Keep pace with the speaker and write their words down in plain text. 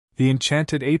The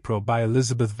Enchanted April by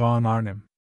Elizabeth von Arnim.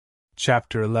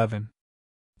 Chapter 11.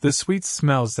 The sweet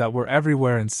smells that were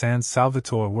everywhere in San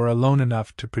Salvatore were alone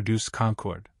enough to produce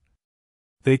concord.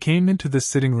 They came into the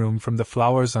sitting room from the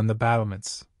flowers on the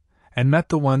battlements, and met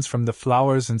the ones from the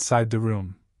flowers inside the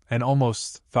room, and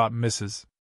almost, thought Mrs.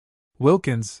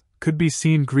 Wilkins, could be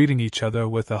seen greeting each other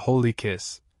with a holy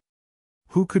kiss.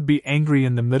 Who could be angry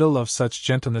in the middle of such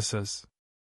gentlenesses?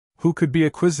 Who could be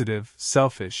acquisitive,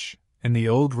 selfish, in the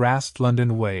old rasped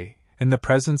London way, in the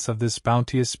presence of this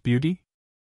bounteous beauty?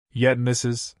 Yet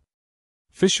Mrs.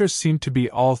 Fisher seemed to be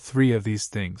all three of these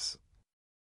things.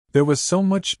 There was so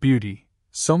much beauty,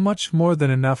 so much more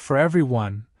than enough for every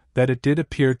one, that it did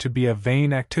appear to be a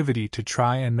vain activity to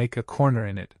try and make a corner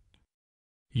in it.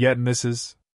 Yet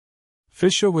Mrs.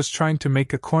 Fisher was trying to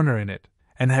make a corner in it,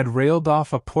 and had railed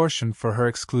off a portion for her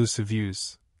exclusive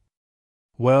use.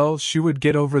 Well, she would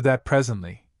get over that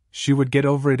presently. She would get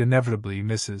over it inevitably,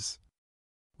 Mrs.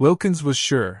 Wilkins was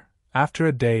sure, after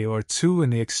a day or two in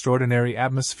the extraordinary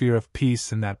atmosphere of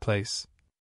peace in that place.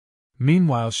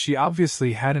 Meanwhile, she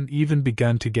obviously hadn't even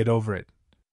begun to get over it.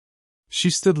 She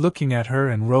stood looking at her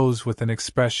and Rose with an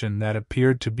expression that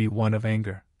appeared to be one of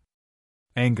anger.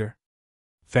 Anger.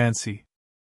 Fancy.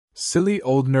 Silly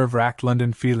old nerve-racked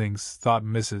London feelings, thought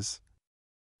Mrs.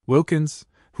 Wilkins,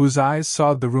 whose eyes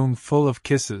saw the room full of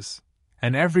kisses,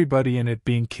 and everybody in it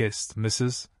being kissed,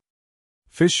 Mrs.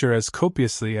 Fisher as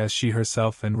copiously as she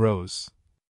herself and Rose.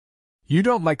 "You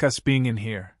don't like us being in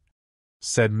here,"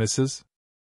 said Mrs.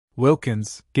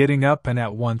 Wilkins, getting up and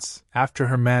at once, after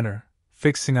her manner,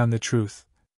 fixing on the truth.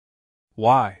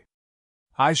 "Why?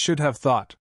 I should have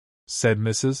thought," said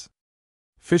Mrs.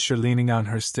 Fisher, leaning on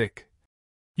her stick.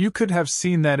 "You could have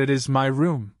seen that it is my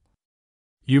room."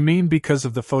 "You mean because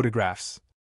of the photographs,"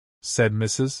 said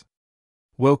Mrs.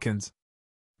 Wilkins.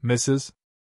 Mrs.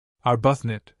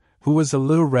 Arbuthnot, who was a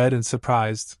little red and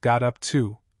surprised, got up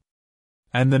too.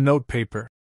 "And the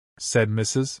notepaper," said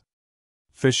Mrs.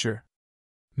 Fisher.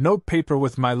 "Notepaper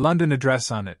with my London address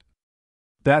on it."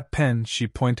 That pen, she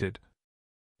pointed.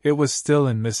 It was still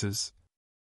in Mrs.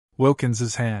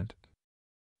 Wilkins's hand.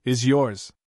 "Is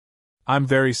yours?" "I'm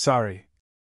very sorry,"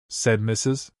 said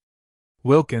Mrs.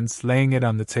 Wilkins, laying it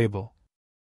on the table.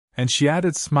 And she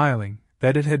added, smiling,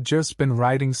 that it had just been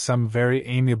writing some very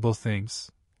amiable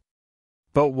things.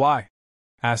 "But why?"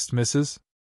 asked Mrs.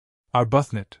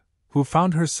 Arbuthnot, who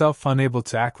found herself unable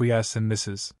to acquiesce in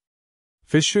Mrs.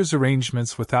 Fisher's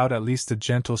arrangements without at least a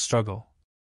gentle struggle.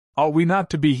 "Ought we not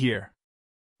to be here?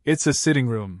 It's a sitting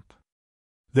room."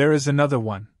 "There is another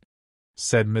one,"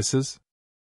 said Mrs.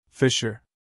 Fisher.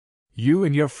 "You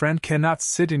and your friend cannot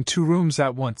sit in two rooms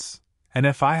at once, and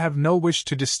if I have no wish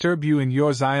to disturb you in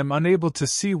yours, I am unable to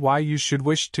see why you should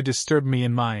wish to disturb me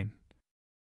in mine."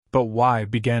 "But why?"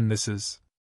 began Mrs.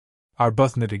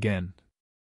 Arbuthnot again.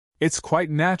 "It's quite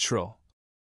natural,"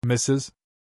 Mrs.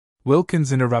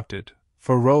 Wilkins interrupted,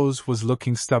 for Rose was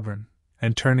looking stubborn,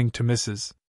 and turning to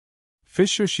Mrs.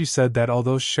 Fisher she said that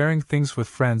although sharing things with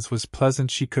friends was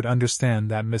pleasant, she could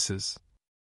understand that Mrs.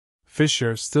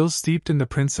 Fisher, still steeped in the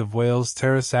Prince of Wales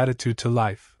Terrace attitude to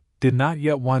life, did not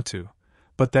yet want to,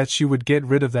 but that she would get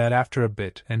rid of that after a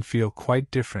bit and feel quite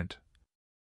different.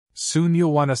 "Soon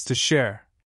you'll want us to share,"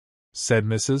 said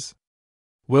Mrs.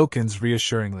 Wilkins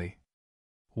reassuringly.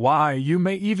 "Why, you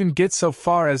may even get so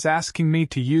far as asking me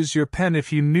to use your pen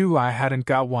if you knew I hadn't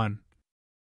got one."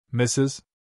 Mrs.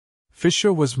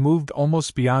 Fisher was moved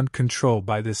almost beyond control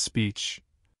by this speech.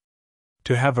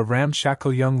 To have a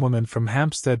ramshackle young woman from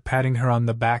Hampstead patting her on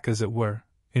the back, as it were,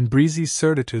 in breezy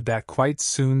certitude that quite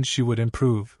soon she would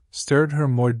improve, stirred her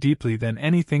more deeply than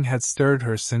anything had stirred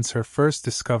her since her first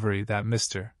discovery that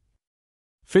Mr.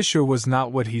 Fisher was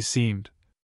not what he seemed.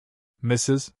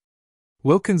 Mrs.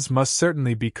 Wilkins must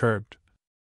certainly be curbed.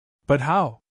 But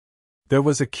how? There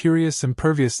was a curious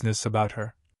imperviousness about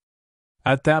her.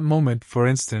 At that moment, for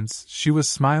instance, she was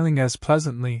smiling as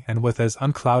pleasantly and with as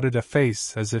unclouded a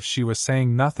face as if she were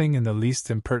saying nothing in the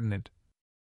least impertinent.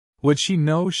 Would she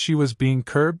know she was being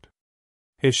curbed?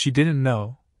 If she didn't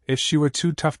know, if she were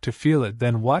too tough to feel it,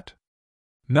 then what?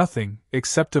 Nothing,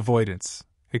 except avoidance,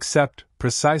 except,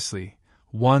 precisely,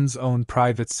 one's own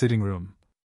private sitting room.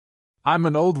 "I'm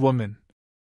an old woman,"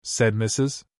 said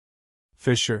Mrs.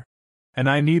 Fisher, "and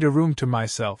I need a room to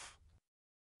myself.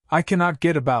 I cannot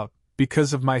get about,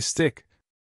 because of my stick.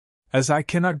 As I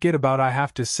cannot get about, I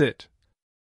have to sit.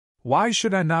 Why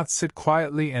should I not sit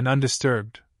quietly and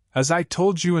undisturbed, as I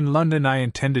told you in London I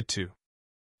intended to?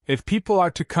 If people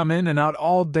are to come in and out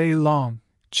all day long,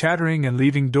 chattering and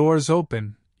leaving doors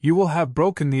open, you will have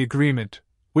broken the agreement,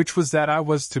 which was that I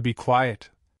was to be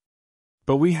quiet."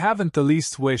 "But we haven't the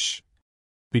least wish,"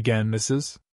 began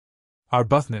Mrs.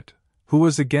 Arbuthnot, who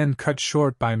was again cut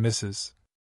short by Mrs.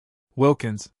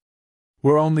 Wilkins.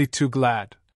 "We're only too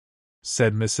glad,"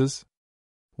 said Mrs.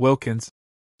 Wilkins,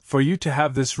 "for you to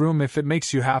have this room if it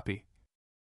makes you happy.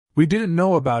 We didn't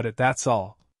know about it, that's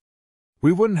all.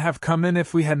 We wouldn't have come in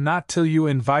if we had not till you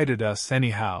invited us,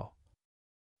 anyhow.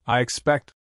 I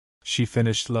expect," she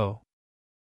finished low,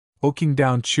 looking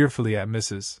down cheerfully at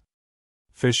Mrs.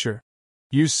 Fisher,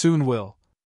 "you soon will."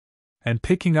 And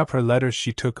picking up her letter,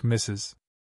 she took Mrs.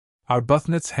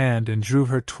 Arbuthnot's hand and drew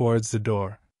her towards the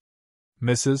door.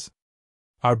 Mrs.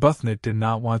 Arbuthnot did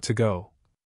not want to go.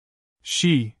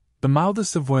 She, the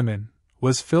mildest of women,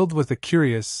 was filled with a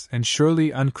curious and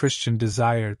surely unchristian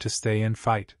desire to stay and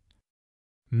fight.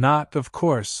 Not, of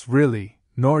course, really,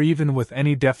 nor even with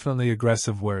any definitely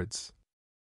aggressive words.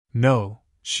 No,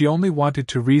 she only wanted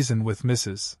to reason with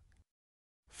Mrs.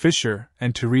 Fisher,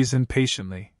 and to reason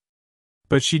patiently.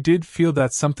 But she did feel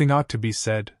that something ought to be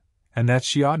said, and that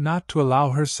she ought not to allow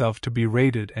herself to be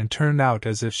rated and turned out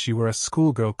as if she were a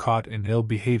schoolgirl caught in ill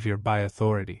behavior by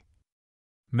authority.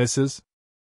 Mrs.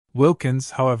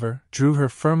 Wilkins, however, drew her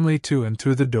firmly to and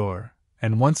through the door,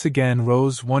 and once again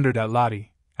Rose wondered at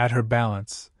Lottie, at her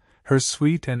balance, her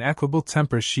sweet and equable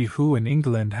temper, she who in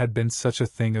England had been such a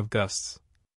thing of gusts.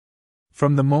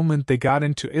 From the moment they got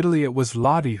into Italy it was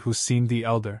Lottie who seemed the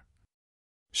elder.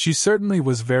 She certainly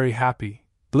was very happy,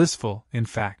 blissful, in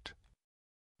fact.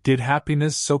 Did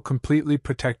happiness so completely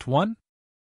protect one?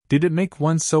 Did it make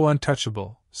one so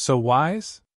untouchable, so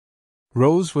wise?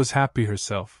 Rose was happy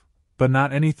herself, but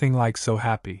not anything like so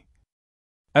happy.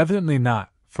 Evidently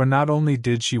not, for not only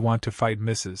did she want to fight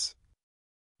Mrs.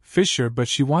 Fisher, but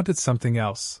she wanted something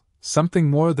else, something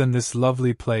more than this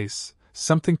lovely place,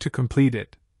 something to complete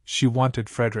it. She wanted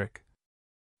Frederick.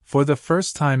 For the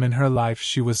first time in her life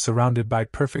she was surrounded by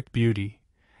perfect beauty,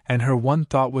 and her one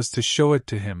thought was to show it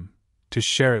to him, to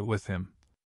share it with him.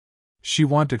 She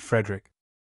wanted Frederick.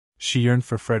 She yearned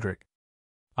for Frederick.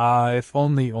 Ah, if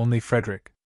only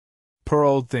Frederick. "Poor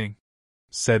old thing,"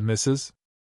 said Mrs.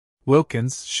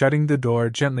 Wilkins, shutting the door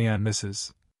gently on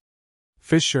Mrs.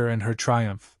 Fisher in her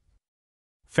triumph.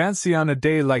 "Fancy on a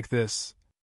day like this."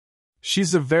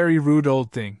 "She's a very rude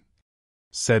old thing,"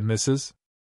 said Mrs.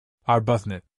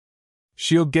 Arbuthnot.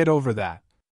 "She'll get over that.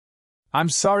 I'm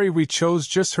sorry we chose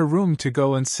just her room to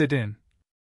go and sit in."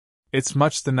 "It's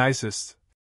much the nicest,"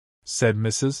 said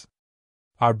Mrs.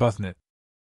 Arbuthnot.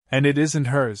 "And it isn't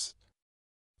hers.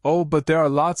 Oh, but there are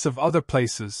lots of other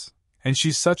places, and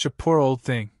she's such a poor old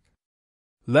thing.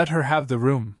 Let her have the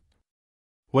room.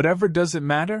 Whatever does it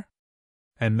matter?"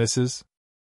 And Mrs.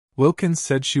 Wilkins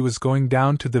said she was going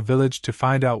down to the village to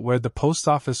find out where the post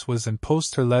office was and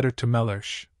post her letter to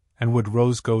Mellersh, and would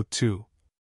Rose go too?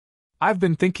 "I've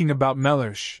been thinking about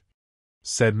Mellersh,"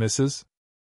 said Mrs.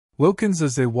 Wilkins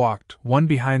as they walked, one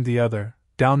behind the other,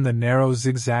 down the narrow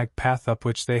zigzag path up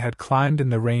which they had climbed in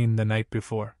the rain the night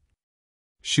before.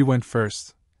 She went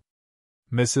first.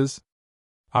 Mrs.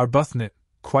 Arbuthnot,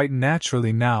 quite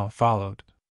naturally now, followed.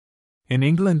 In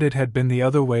England it had been the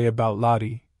other way about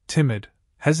Lottie, timid,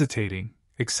 hesitating,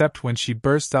 except when she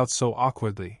burst out so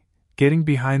awkwardly, getting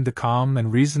behind the calm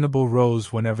and reasonable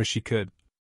Rose whenever she could.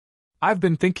 "I've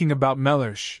been thinking about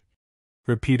Mellersh,"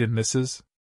 repeated Mrs.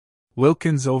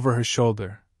 Wilkins over her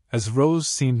shoulder, as Rose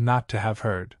seemed not to have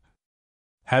heard.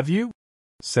 "Have you?"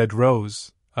 said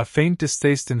Rose, a faint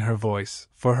distaste in her voice,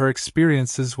 for her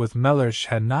experiences with Mellersh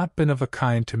had not been of a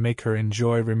kind to make her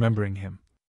enjoy remembering him.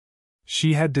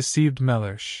 She had deceived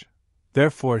Mellersh,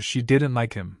 therefore she didn't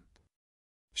like him.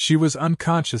 She was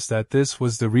unconscious that this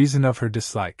was the reason of her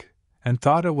dislike, and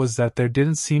thought it was that there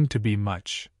didn't seem to be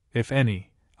much, if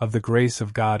any, of the grace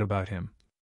of God about him.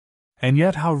 And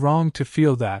yet how wrong to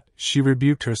feel that, she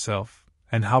rebuked herself,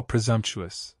 and how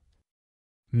presumptuous.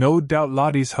 No doubt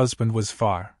Lottie's husband was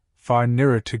far, far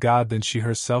nearer to God than she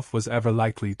herself was ever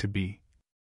likely to be.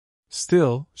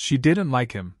 Still, she didn't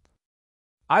like him.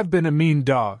 "I've been a mean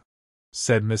dog,"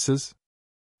 said Mrs.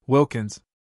 Wilkins.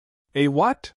 "A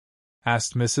what?"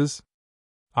 asked Mrs.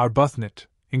 Arbuthnot,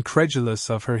 incredulous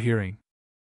of her hearing.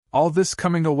 "All this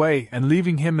coming away and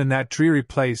leaving him in that dreary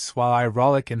place while I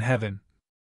rollick in heaven.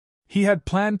 He had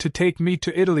planned to take me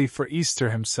to Italy for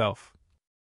Easter himself.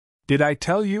 Did I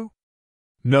tell you?"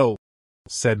 "No,"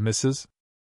 said Mrs.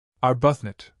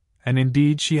 Arbuthnot, and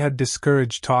indeed she had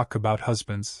discouraged talk about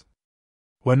husbands.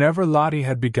 Whenever Lottie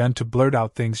had begun to blurt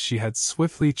out things she had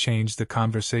swiftly changed the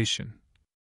conversation.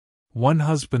 One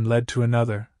husband led to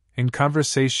another, in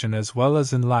conversation as well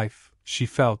as in life, she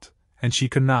felt, and she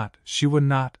would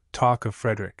not, talk of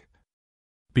Frederick.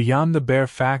 Beyond the bare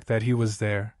fact that he was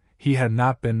there, he had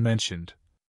not been mentioned.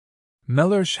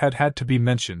 Mellersh had had to be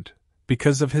mentioned,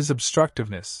 because of his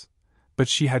obstructiveness, but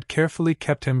she had carefully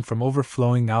kept him from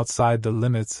overflowing outside the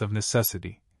limits of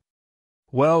necessity.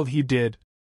 "Well, he did,"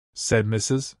 said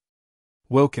Mrs.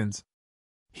 Wilkins.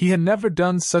 "He had never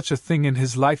done such a thing in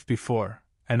his life before,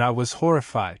 and I was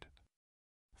horrified.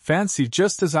 Fancy,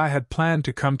 just as I had planned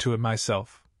to come to it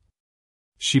myself."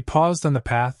 She paused on the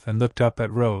path and looked up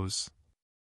at Rose.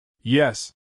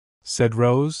 "Yes," said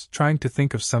Rose, trying to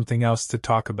think of something else to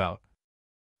talk about.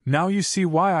 "Now you see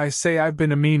why I say I've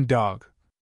been a mean dog.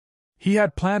 He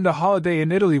had planned a holiday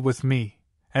in Italy with me,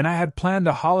 and I had planned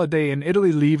a holiday in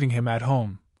Italy leaving him at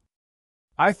home.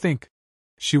 I think,"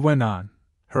 she went on,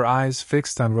 her eyes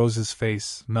fixed on Rose's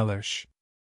face, Mellersh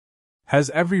has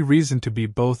every reason to be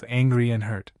both angry and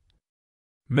hurt.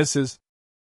 Mrs.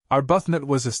 Arbuthnot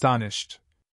was astonished.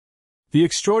 The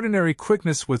extraordinary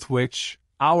quickness with which,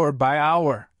 hour by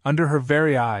hour, under her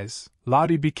very eyes,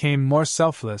 Lottie became more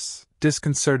selfless,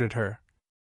 disconcerted her.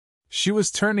 She was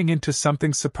turning into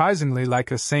something surprisingly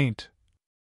like a saint.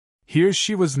 Here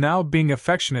she was now being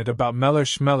affectionate about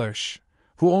Mellersh,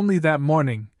 who only that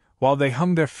morning, while they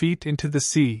hung their feet into the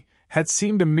sea, had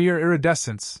seemed a mere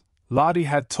iridescence, Lottie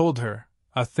had told her,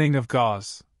 a thing of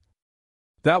gauze.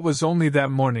 That was only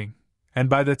that morning, and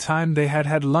by the time they had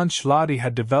had lunch Lottie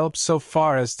had developed so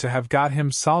far as to have got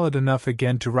him solid enough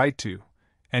again to write to,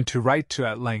 and to write to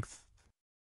at length.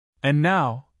 And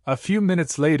now, a few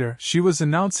minutes later, she was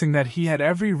announcing that he had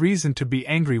every reason to be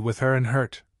angry with her and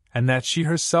hurt, and that she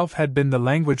herself had been. The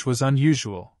language was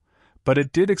unusual, but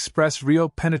it did express real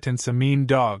penitence. A mean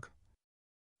dog.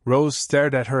 Rose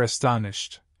stared at her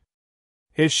astonished.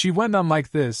 If she went on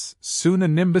like this, soon a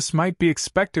nimbus might be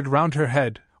expected round her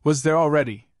head. Was there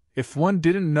already? If one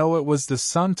didn't know it was the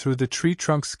sun through the tree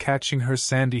trunks catching her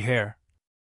sandy hair.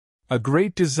 A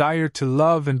great desire to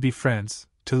love and be friends,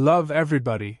 to love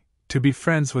everybody, to be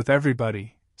friends with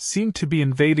everybody, seemed to be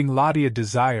invading Lottie. A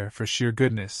desire for sheer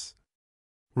goodness.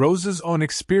 Rose's own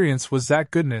experience was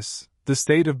that goodness, the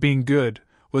state of being good,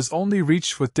 was only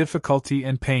reached with difficulty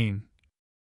and pain.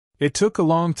 It took a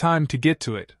long time to get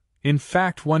to it. In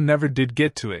fact, one never did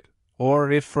get to it, or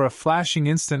if for a flashing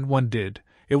instant one did,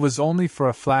 it was only for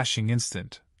a flashing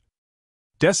instant.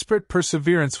 Desperate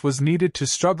perseverance was needed to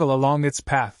struggle along its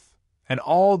path, and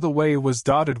all the way was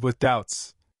dotted with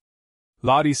doubts.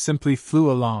 Lottie simply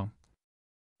flew along.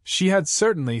 She had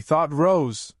certainly, thought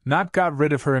Rose, not got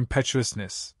rid of her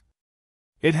impetuousness.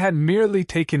 It had merely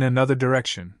taken another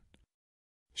direction.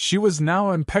 She was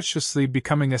now impetuously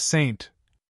becoming a saint.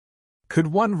 Could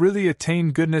one really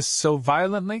attain goodness so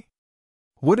violently?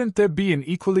 Wouldn't there be an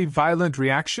equally violent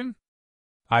reaction?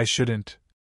 "I shouldn't,"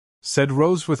 said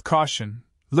Rose with caution,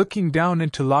 looking down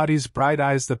into Lottie's bright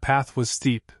eyes. The path was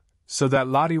steep, so that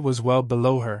Lottie was well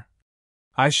below her.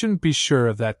 "I shouldn't be sure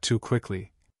of that too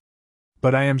quickly.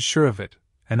 But I am sure of it,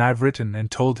 and I've written and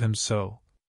told him so."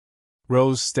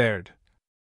 Rose stared.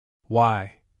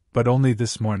 "Why, but only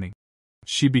this morning,"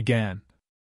 she began.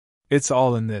 "It's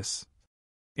all in this,"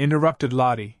 interrupted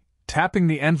Lottie, tapping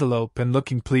the envelope and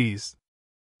looking pleased.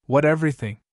 "What,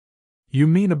 everything? You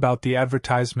mean about the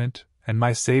advertisement, and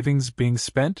my savings being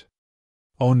spent?"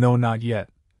 "Oh no, not yet.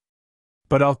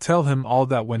 But I'll tell him all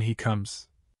that when he comes."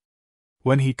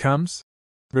 "When he comes?"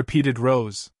 repeated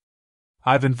Rose.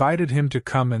 "I've invited him to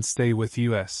come and stay with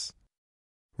us."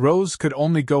 Rose could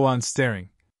only go on staring.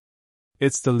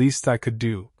 "It's the least I could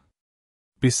do.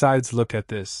 Besides, look at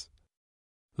this."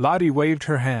 Lottie waved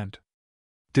her hand.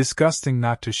 "Disgusting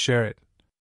not to share it.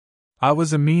 I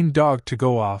was a mean dog to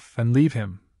go off and leave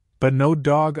him, but no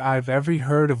dog I've ever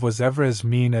heard of was ever as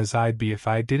mean as I'd be if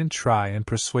I didn't try and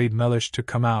persuade Mellish to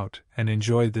come out and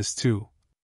enjoy this too.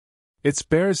 It's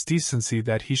barest decency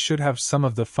that he should have some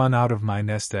of the fun out of my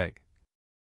nest egg.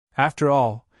 After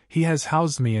all, he has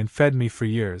housed me and fed me for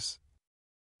years.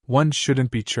 One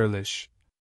shouldn't be churlish.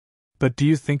 But do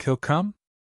you think he'll come?"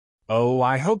 "Oh,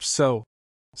 I hope so,"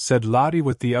 said Lottie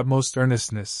with the utmost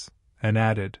earnestness, and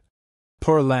added,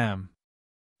 "Poor lamb."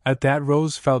 At that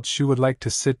Rose felt she would like to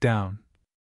sit down.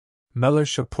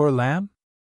 Mellish a poor lamb?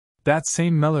 That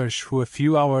same Mellish who a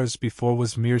few hours before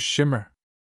was mere shimmer.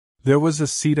 There was a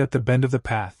seat at the bend of the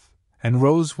path, and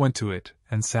Rose went to it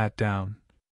and sat down.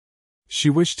 She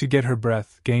wished to get her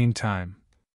breath, gain time.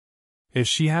 If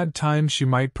she had time she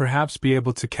might perhaps be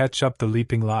able to catch up the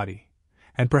leaping Lottie,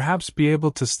 and perhaps be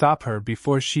able to stop her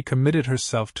before she committed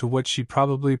herself to what she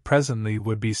probably presently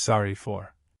would be sorry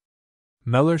for.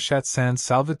 Mellish at San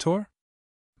Salvatore?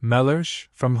 Mellish,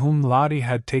 from whom Lottie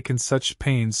had taken such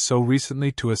pains so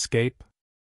recently to escape?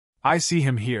 "I see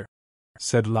him here,"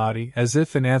 said Lottie, as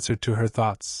if in answer to her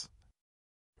thoughts.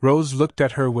 Rose looked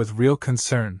at her with real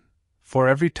concern, for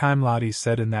every time Lottie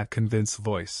said in that convinced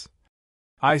voice,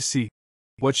 "I see,"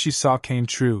 what she saw came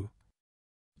true.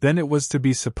 Then it was to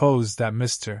be supposed that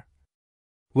Mr.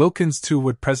 Wilkins too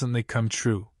would presently come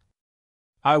true.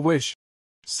 I wish,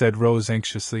 said Rose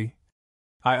anxiously,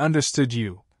 I understood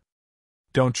you.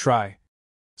 Don't try,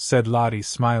 said Lottie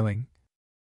smiling.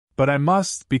 But I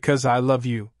must because I love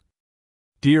you.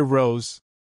 Dear Rose,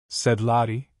 said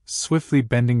Lottie, swiftly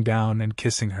bending down and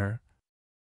kissing her.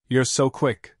 You're so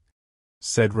quick,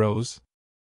 said Rose.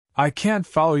 I can't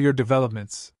follow your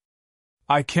developments.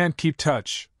 I can't keep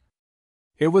touch.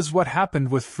 It was what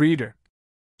happened with Frieder.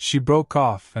 She broke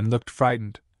off and looked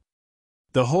frightened.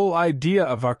 The whole idea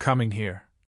of our coming here,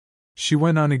 she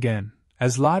went on again,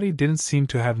 as Lottie didn't seem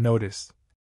to have noticed,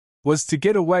 was to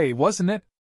get away, wasn't it?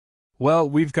 Well,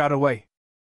 we've got away.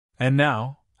 And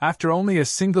now, after only a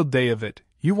single day of it,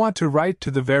 you want to write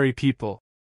to the very people.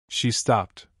 She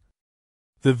stopped.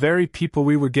 The very people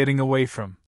we were getting away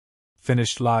from,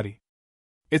 finished Lottie.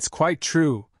 It's quite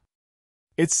true.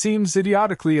 It seems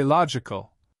idiotically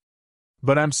illogical.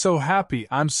 But I'm so happy,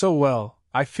 I'm so well,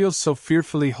 I feel so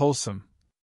fearfully wholesome.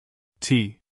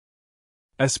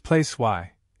 T.S. place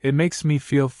why, it makes me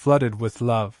feel flooded with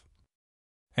love.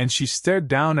 And she stared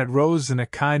down at Rose in a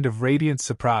kind of radiant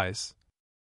surprise.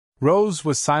 Rose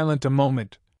was silent a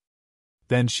moment.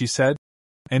 Then she said,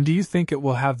 And do you think it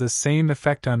will have the same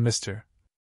effect on Mr.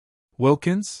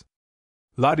 Wilkins?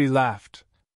 Lottie laughed.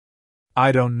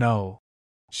 I don't know,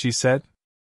 she said.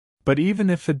 But even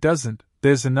if it doesn't,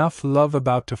 there's enough love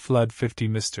about to flood 50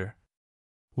 Mr.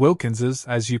 Wilkinses,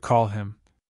 as you call him.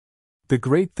 The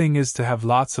great thing is to have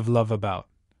lots of love about.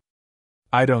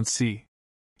 I don't see,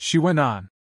 she went on,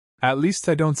 at least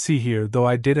I don't see here, though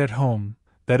I did at home,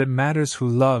 that it matters who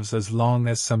loves as long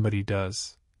as somebody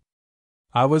does.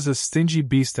 I was a stingy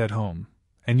beast at home,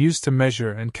 and used to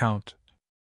measure and count.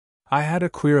 I had a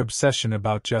queer obsession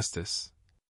about justice.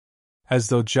 As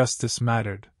though justice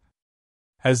mattered.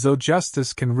 As though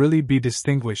justice can really be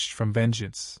distinguished from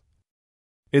vengeance.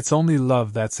 It's only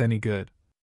love that's any good.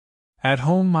 At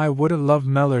home I would have loved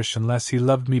Mellersh unless he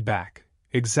loved me back,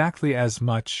 exactly as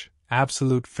much,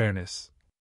 absolute fairness.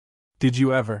 Did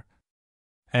you ever?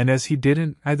 And as he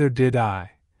didn't, neither did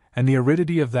I, and the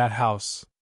aridity of that house.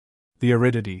 The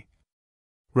aridity.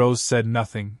 Rose said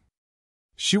nothing.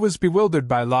 She was bewildered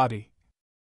by Lottie.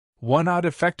 One odd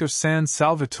effect of San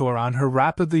Salvatore on her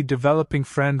rapidly developing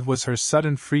friend was her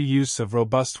sudden free use of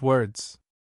robust words.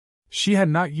 She had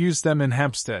not used them in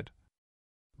Hampstead.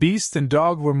 Beast and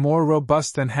dog were more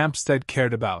robust than Hampstead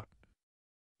cared about.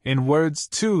 In words,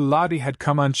 too, Lottie had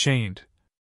come unchained.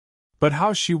 But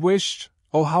how she wished,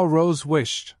 oh how Rose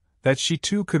wished, that she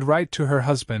too could write to her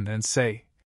husband and say,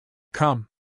 Come.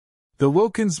 The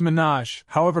Wilkins menage,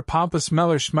 however pompous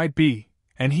Mellersh might be,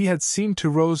 and he had seemed to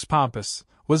Rose pompous,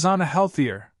 was on a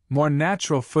healthier, more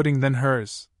natural footing than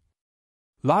hers.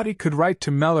 Lottie could write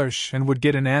to Mellersh and would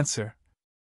get an answer.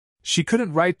 She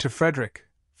couldn't write to Frederick,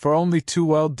 for only too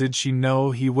well did she know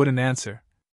he wouldn't answer.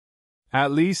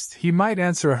 At least, he might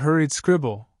answer a hurried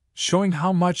scribble, showing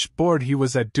how much bored he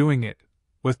was at doing it,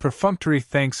 with perfunctory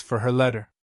thanks for her letter.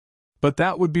 But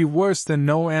that would be worse than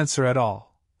no answer at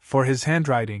all, for his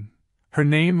handwriting, her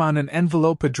name on an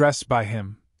envelope addressed by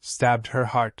him, stabbed her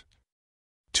heart.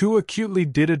 Too acutely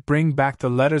did it bring back the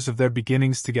letters of their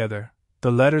beginnings together,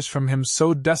 the letters from him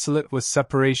so desolate with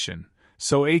separation,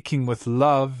 so aching with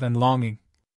love and longing.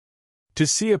 To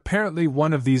see apparently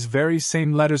one of these very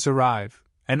same letters arrive,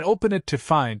 and open it to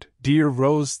find, Dear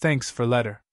Rose, thanks for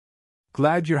letter.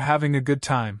 Glad you're having a good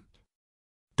time.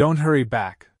 Don't hurry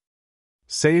back.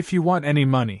 Say if you want any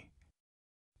money.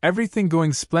 Everything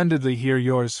going splendidly here,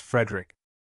 yours, Frederick.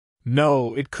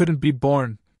 No, it couldn't be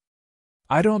borne.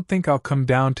 I don't think I'll come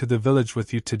down to the village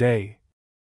with you today,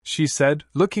 she said,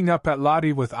 looking up at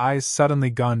Lottie with eyes suddenly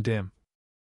gone dim.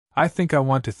 I think I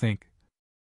want to think.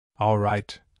 All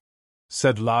right,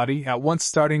 said Lottie, at once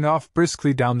starting off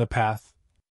briskly down the path.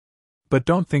 But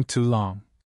don't think too long.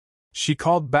 She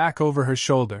called back over her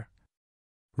shoulder.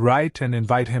 Write and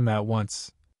invite him at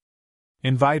once.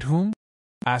 Invite whom?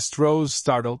 Asked Rose,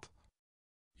 startled.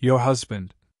 Your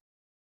husband.